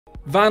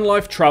Van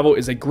life travel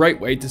is a great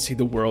way to see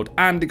the world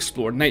and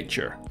explore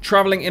nature.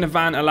 Traveling in a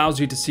van allows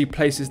you to see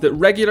places that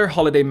regular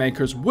holiday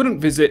makers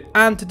wouldn't visit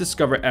and to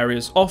discover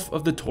areas off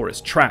of the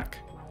tourist track.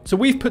 So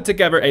we've put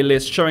together a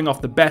list showing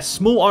off the best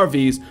small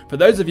RVs for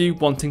those of you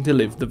wanting to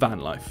live the van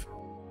life.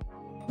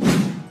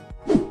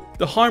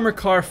 The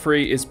HymerCar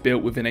 3 is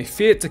built within a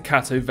Fiat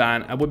Ducato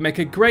van and would make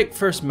a great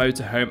first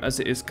motorhome as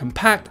it is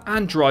compact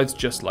and drives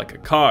just like a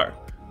car.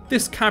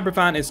 This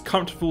campervan is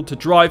comfortable to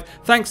drive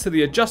thanks to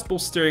the adjustable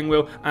steering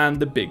wheel and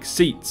the big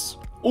seats.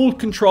 All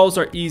controls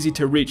are easy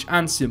to reach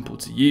and simple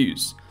to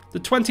use. The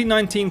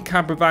 2019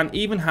 campervan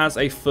even has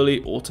a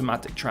fully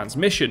automatic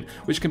transmission,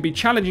 which can be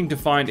challenging to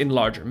find in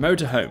larger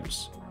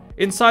motorhomes.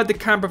 Inside the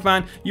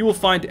campervan, you will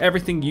find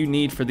everything you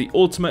need for the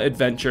ultimate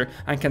adventure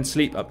and can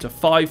sleep up to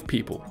 5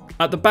 people.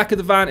 At the back of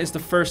the van is the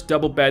first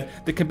double bed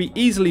that can be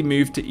easily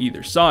moved to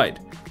either side,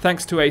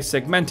 thanks to a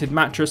segmented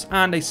mattress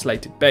and a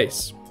slated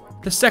base.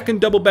 The second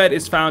double bed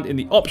is found in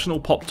the optional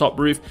pop-top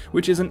roof,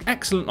 which is an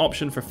excellent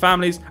option for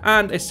families,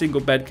 and a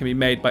single bed can be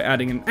made by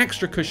adding an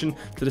extra cushion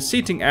to the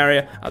seating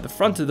area at the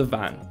front of the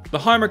van. The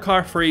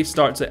HymerCar 3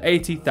 starts at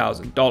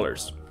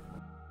 $80,000.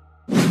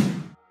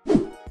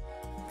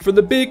 From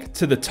the big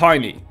to the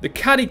tiny, the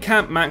Caddy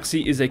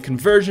Maxi is a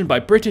conversion by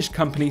British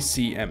company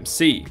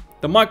CMC.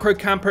 The micro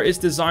camper is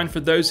designed for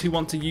those who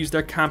want to use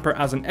their camper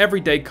as an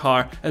everyday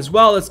car as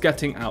well as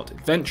getting out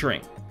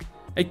adventuring.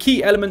 A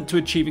key element to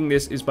achieving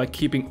this is by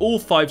keeping all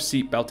 5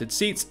 seat-belted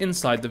seats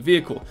inside the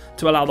vehicle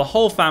to allow the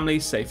whole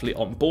family safely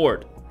on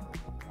board.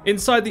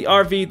 Inside the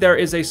RV there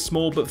is a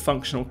small but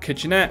functional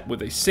kitchenette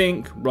with a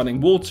sink,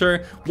 running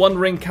water,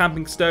 1-ring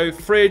camping stove,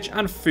 fridge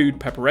and food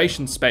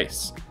preparation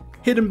space.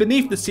 Hidden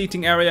beneath the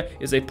seating area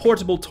is a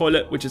portable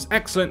toilet, which is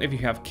excellent if you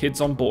have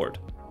kids on board.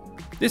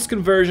 This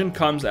conversion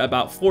comes at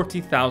about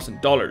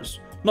 $40,000.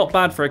 Not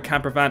bad for a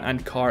campervan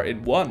and car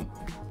in one.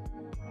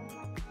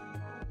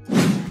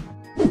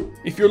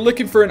 If you're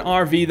looking for an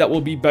RV that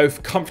will be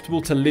both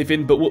comfortable to live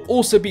in but will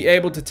also be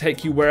able to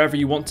take you wherever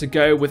you want to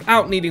go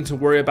without needing to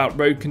worry about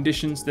road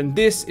conditions, then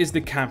this is the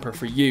camper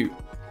for you.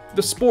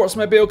 The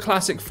Sportsmobile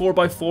Classic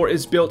 4x4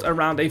 is built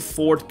around a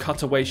Ford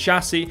cutaway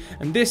chassis,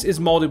 and this is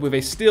molded with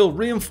a steel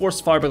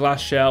reinforced fiberglass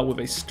shell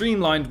with a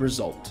streamlined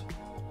result.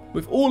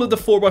 With all of the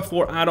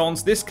 4x4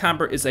 add-ons, this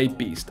camper is a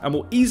beast and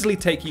will easily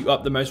take you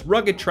up the most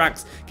rugged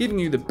tracks, giving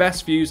you the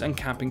best views and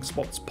camping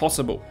spots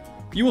possible.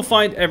 You will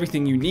find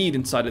everything you need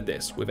inside of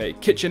this, with a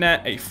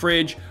kitchenette, a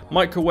fridge,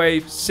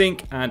 microwave,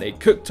 sink and a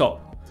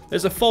cooktop.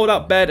 There's a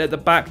fold-out bed at the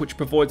back which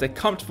provides a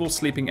comfortable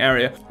sleeping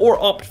area, or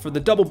opt for the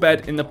double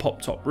bed in the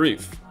pop-top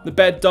roof. The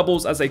bed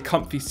doubles as a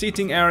comfy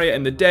seating area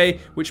in the day,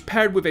 which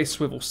paired with a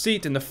swivel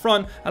seat in the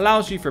front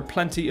allows you for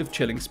plenty of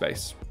chilling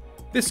space.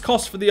 This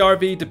cost for the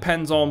RV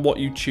depends on what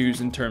you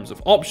choose in terms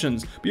of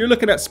options, but you're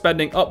looking at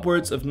spending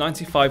upwards of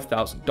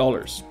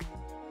 $95,000.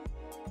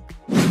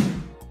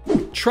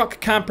 Truck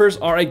campers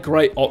are a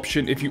great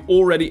option if you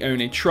already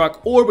own a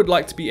truck or would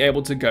like to be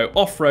able to go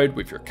off-road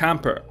with your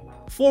camper.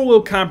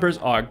 4-wheel campers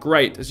are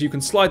great as you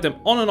can slide them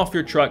on and off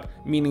your truck,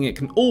 meaning it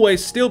can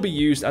always still be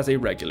used as a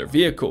regular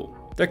vehicle.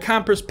 Their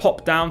campers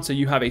pop down so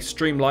you have a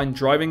streamlined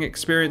driving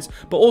experience,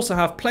 but also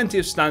have plenty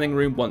of standing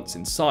room once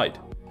inside.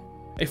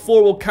 A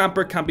 4-wheel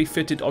camper can be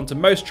fitted onto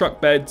most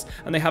truck beds,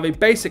 and they have a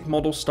basic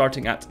model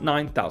starting at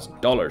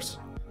 $9,000.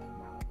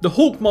 The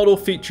Hulk model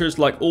features,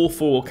 like all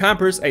 4-wheel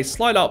campers, a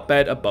slide-out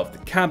bed above the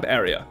cab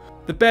area.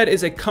 The bed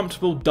is a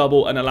comfortable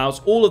double and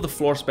allows all of the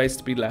floor space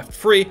to be left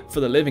free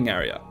for the living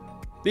area.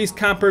 These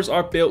campers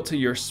are built to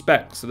your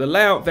specs, so the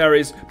layout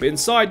varies, but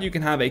inside you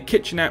can have a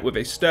kitchenette with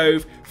a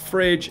stove,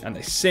 fridge and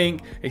a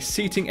sink, a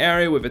seating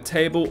area with a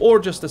table or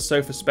just a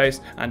sofa space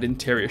and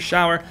interior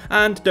shower,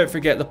 and don't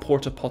forget the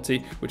porta potty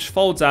which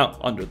folds out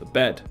under the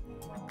bed.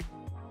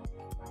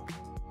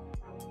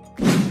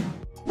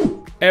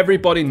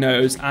 Everybody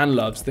knows and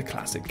loves the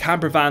classic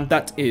campervan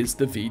that is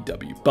the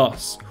VW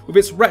bus. With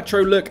its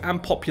retro look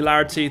and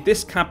popularity,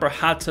 this camper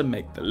had to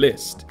make the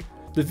list.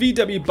 The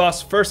VW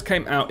bus first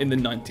came out in the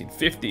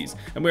 1950s,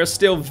 and we are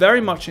still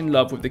very much in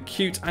love with the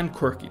cute and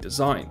quirky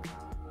design.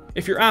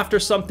 If you're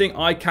after something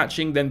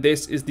eye-catching, then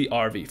this is the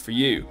RV for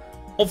you.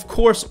 Of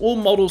course, all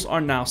models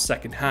are now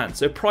second-hand,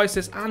 so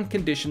prices and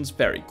conditions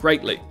vary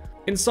greatly.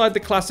 Inside the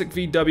classic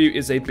VW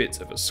is a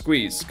bit of a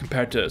squeeze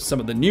compared to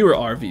some of the newer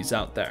RVs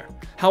out there.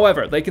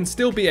 However, they can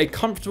still be a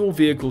comfortable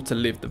vehicle to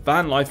live the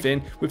van life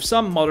in, with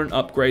some modern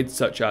upgrades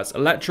such as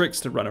electrics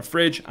to run a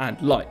fridge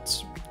and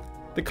lights.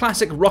 The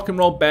classic rock and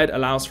roll bed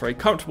allows for a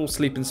comfortable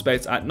sleeping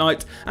space at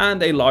night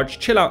and a large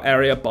chill out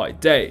area by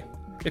day.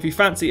 If you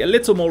fancy a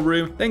little more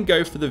room, then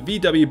go for the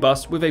VW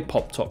bus with a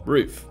pop-top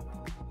roof.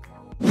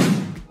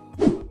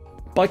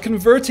 By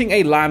converting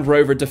a Land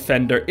Rover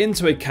Defender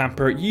into a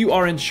camper, you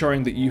are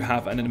ensuring that you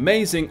have an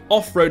amazing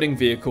off-roading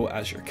vehicle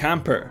as your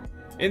camper.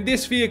 In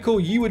this vehicle,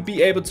 you would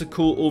be able to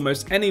call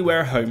almost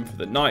anywhere home for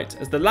the night,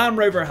 as the Land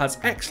Rover has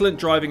excellent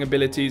driving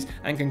abilities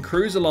and can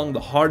cruise along the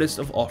hardest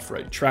of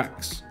off-road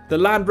tracks. The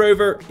Land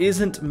Rover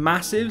isn't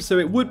massive, so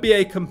it would be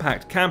a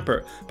compact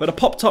camper, but a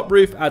pop-top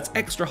roof adds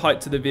extra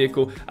height to the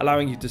vehicle,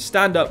 allowing you to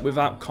stand up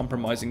without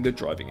compromising the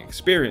driving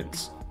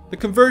experience. The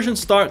conversion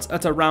starts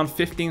at around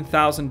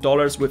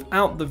 $15,000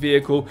 without the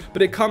vehicle,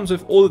 but it comes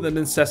with all of the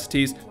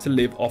necessities to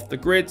live off the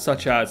grid,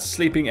 such as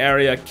sleeping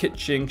area,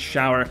 kitchen,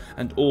 shower,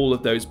 and all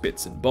of those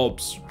bits and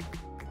bobs.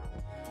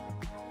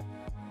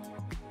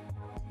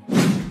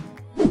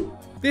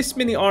 This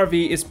mini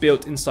RV is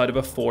built inside of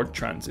a Ford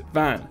Transit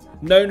van.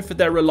 Known for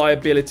their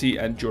reliability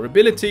and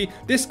durability,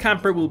 this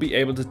camper will be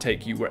able to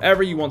take you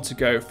wherever you want to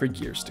go for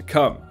years to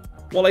come.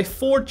 While a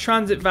Ford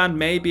Transit van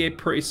may be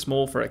pretty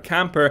small for a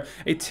camper,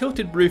 a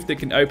tilted roof that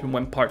can open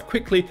when parked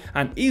quickly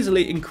and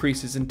easily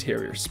increases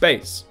interior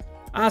space.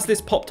 As this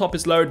pop top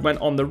is lowered when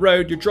on the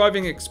road, your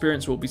driving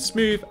experience will be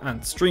smooth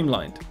and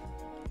streamlined.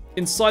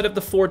 Inside of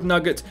the Ford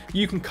Nugget,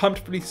 you can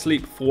comfortably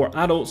sleep 4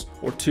 adults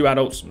or 2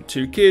 adults and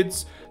 2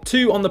 kids,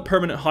 2 on the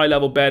permanent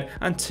high-level bed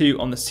and 2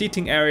 on the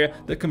seating area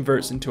that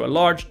converts into a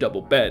large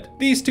double bed.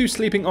 These 2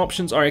 sleeping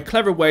options are a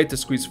clever way to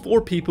squeeze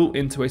 4 people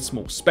into a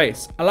small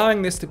space,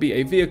 allowing this to be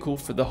a vehicle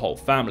for the whole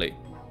family.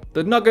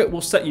 The Nugget will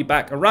set you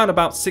back around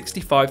about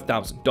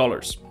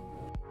 $65,000.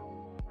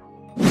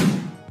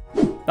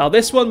 Now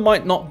this one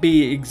might not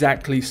be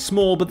exactly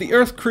small, but the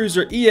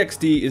Earthcruiser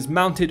EXD is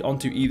mounted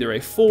onto either a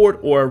Ford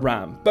or a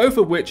Ram, both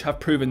of which have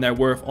proven their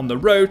worth on the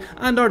road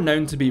and are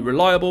known to be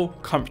reliable,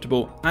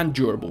 comfortable and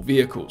durable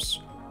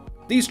vehicles.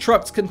 These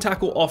trucks can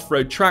tackle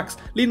off-road tracks,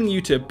 leading you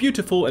to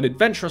beautiful and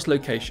adventurous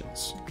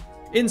locations.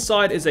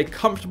 Inside is a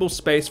comfortable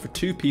space for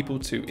 2 people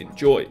to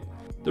enjoy.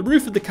 The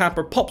roof of the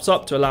camper pops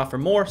up to allow for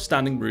more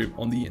standing room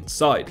on the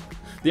inside.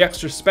 The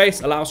extra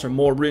space allows for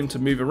more room to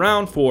move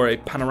around for a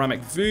panoramic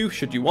view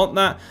should you want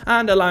that,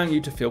 and allowing you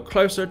to feel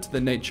closer to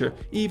the nature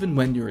even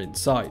when you're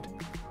inside.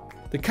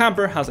 The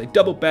camper has a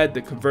double bed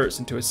that converts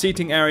into a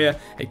seating area,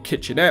 a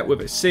kitchenette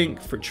with a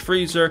sink, fridge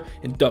freezer,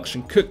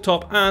 induction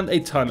cooktop and a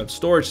ton of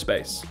storage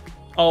space.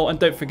 Oh, and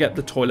don't forget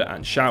the toilet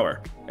and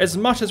shower. As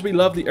much as we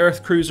love the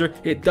Earthcruiser,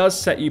 it does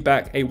set you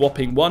back a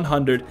whopping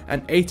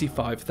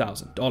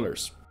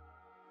 $185,000.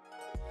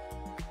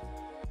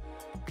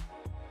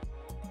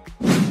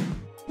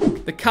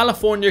 The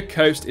California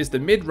Coast is the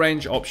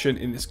mid-range option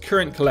in this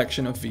current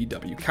collection of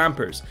VW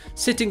campers,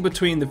 sitting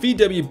between the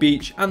VW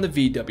Beach and the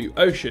VW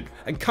Ocean,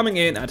 and coming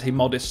in at a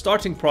modest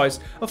starting price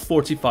of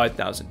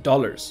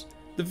 $45,000.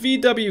 The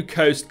VW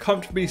Coast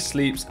comfortably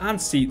sleeps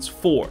and seats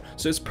 4,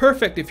 so it's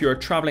perfect if you are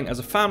traveling as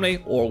a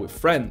family or with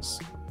friends.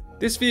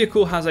 This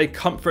vehicle has a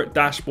comfort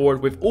dashboard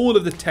with all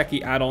of the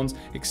techie add-ons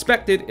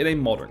expected in a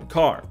modern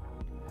car.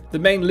 The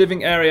main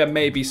living area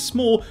may be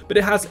small, but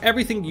it has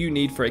everything you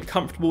need for a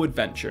comfortable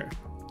adventure.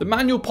 The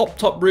manual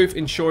pop-top roof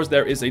ensures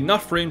there is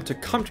enough room to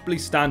comfortably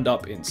stand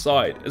up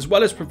inside, as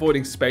well as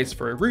providing space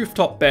for a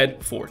rooftop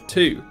bed for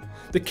 2.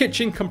 The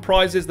kitchen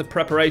comprises the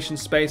preparation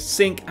space,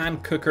 sink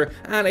and cooker,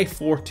 and a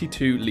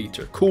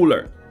 42-litre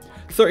cooler.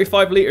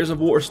 35 litres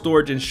of water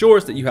storage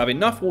ensures that you have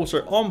enough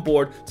water on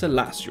board to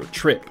last your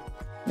trip.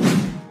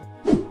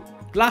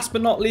 Last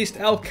but not least,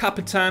 El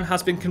Capitan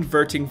has been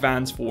converting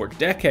vans for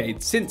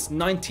decades, since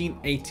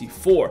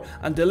 1984,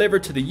 and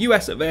delivered to the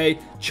US of A,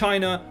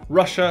 China,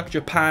 Russia,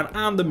 Japan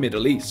and the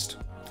Middle East.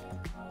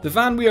 The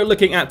van we are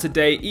looking at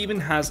today even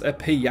has a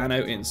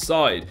piano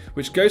inside,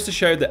 which goes to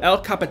show that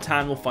El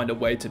Capitan will find a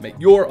way to make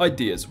your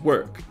ideas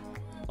work.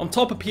 On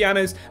top of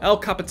pianos, El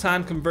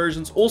Kapitan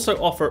Conversions also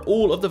offer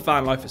all of the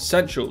van life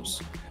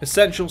essentials.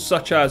 Essentials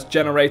such as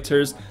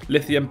generators,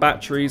 lithium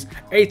batteries,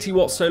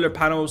 80-watt solar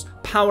panels,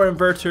 power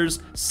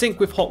inverters, sink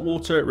with hot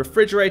water,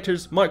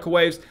 refrigerators,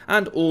 microwaves,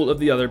 and all of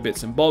the other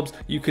bits and bobs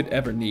you could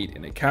ever need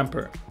in a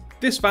camper.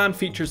 This van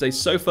features a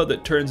sofa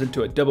that turns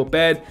into a double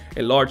bed,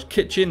 a large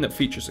kitchen that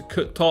features a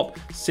cooktop,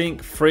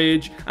 sink,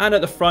 fridge, and at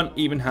the front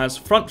even has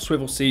front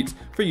swivel seats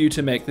for you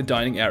to make the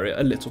dining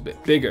area a little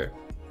bit bigger.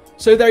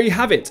 So there you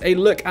have it, a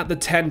look at the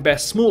 10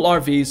 best small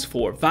RVs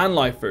for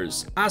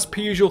Vanlifers. As per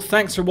usual,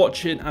 thanks for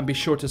watching and be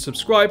sure to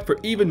subscribe for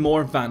even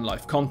more van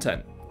life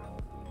content.